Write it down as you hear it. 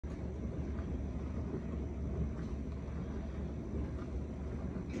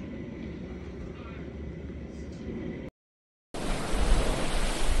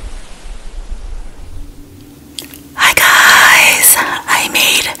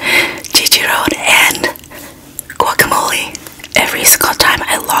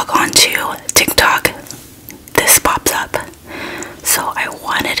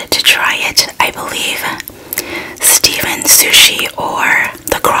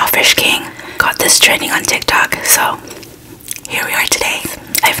was trending on TikTok, so here we are today.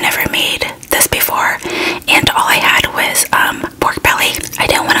 I've never made this before, and all I had was pork belly. I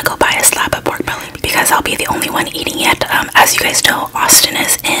didn't want to go buy a slab of pork belly because I'll be the only one eating it. As you guys know, Austin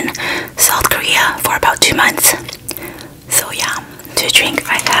is in South Korea for about 2 months. So yeah, to drink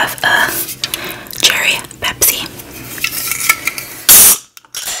I have a cherry Pepsi.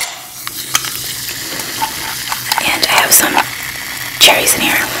 And I have some cherries in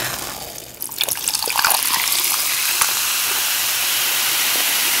here.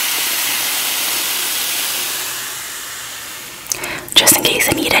 Just in case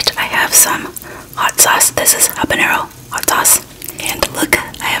I need it, I have some hot sauce. This is habanero hot sauce. And look,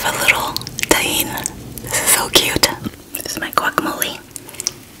 I have a little tahini. This is so cute. This is my guacamole.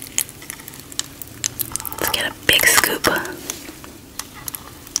 Let's get a big scoop.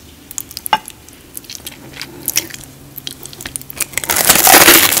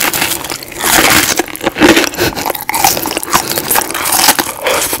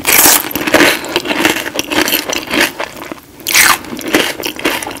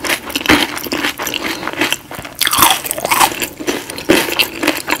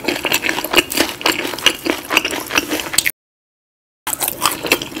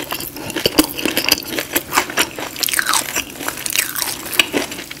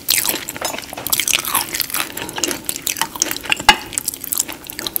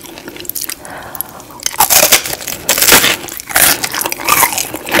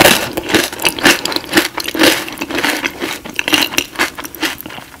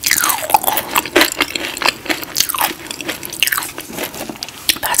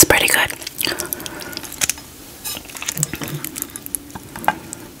 That's pretty good.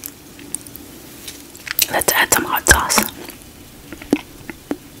 Let's add some hot sauce.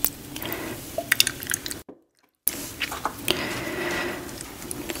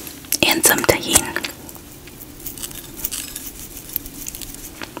 And some tahini.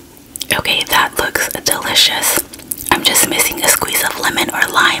 Okay, that looks delicious. I'm just missing a squeeze of lemon or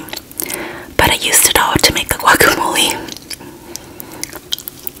lime, but I used it all to make the guacamole.